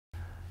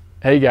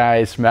Hey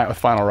guys, Matt with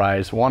Final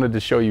Rise. Wanted to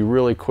show you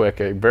really quick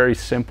a very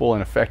simple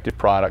and effective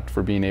product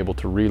for being able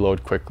to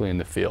reload quickly in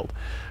the field.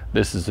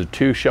 This is a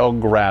 2-shell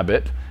grab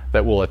it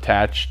that will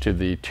attach to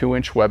the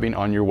 2-inch webbing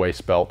on your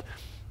waist belt.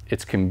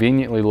 It's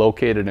conveniently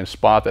located in a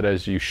spot that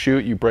as you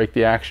shoot, you break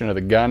the action of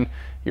the gun,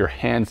 your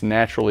hands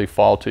naturally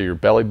fall to your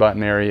belly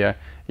button area.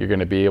 You're going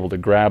to be able to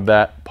grab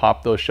that,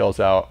 pop those shells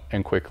out,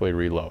 and quickly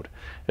reload.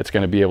 It's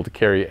going to be able to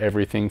carry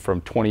everything from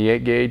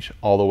 28 gauge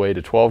all the way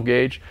to 12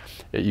 gauge.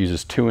 It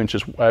uses 2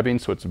 inches webbing,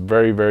 so it's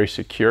very, very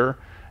secure.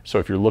 So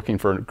if you're looking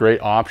for a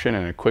great option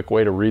and a quick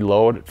way to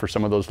reload for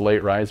some of those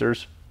late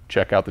risers,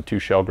 check out the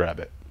 2-shell grab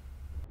it.